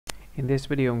In this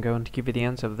video, I'm going to give you the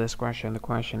answer of this question. The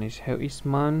question is, how is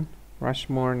Mount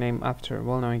Rushmore named after?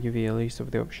 Well, now I give you a list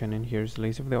of the options, and here's the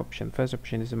list of the options. First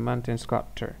option is a mountain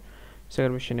sculptor.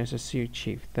 Second option is a Sioux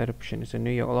chief. Third option is a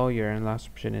New York lawyer, and last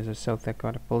option is a South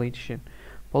Dakota politician.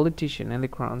 And the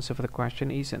correct answer for the question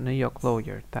is a New York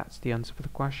lawyer. That's the answer for the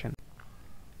question.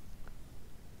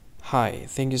 Hi,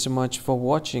 thank you so much for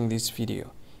watching this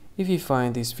video. If you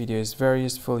find this video is very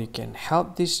useful, you can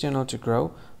help this channel to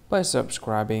grow by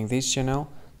subscribing this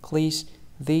channel. Click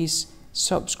this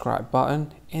subscribe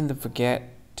button and don't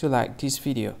forget to like this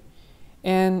video.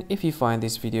 And if you find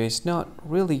this video is not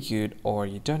really good, or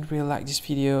you don't really like this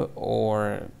video,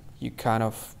 or you kind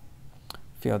of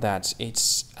feel that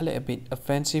it's a little bit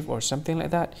offensive or something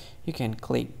like that, you can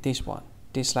click this one,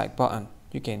 dislike button.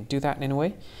 You can do that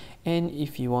anyway. And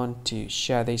if you want to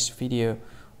share this video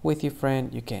with your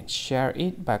friend, you can share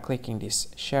it by clicking this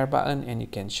share button, and you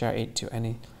can share it to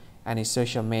any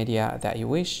social media that you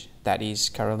wish that is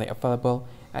currently available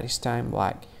at this time,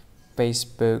 like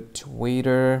Facebook,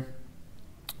 Twitter,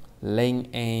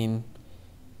 LinkedIn,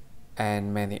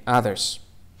 and many others,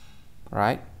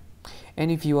 right?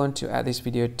 And if you want to add this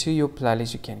video to your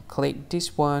playlist, you can click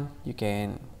this one. You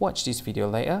can watch this video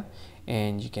later,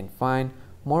 and you can find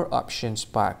more options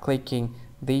by clicking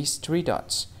these three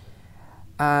dots.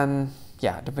 And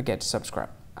yeah, don't forget to subscribe.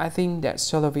 I think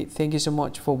that's all of it. Thank you so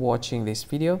much for watching this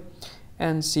video,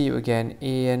 and see you again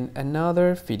in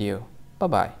another video. Bye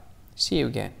bye. See you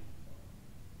again.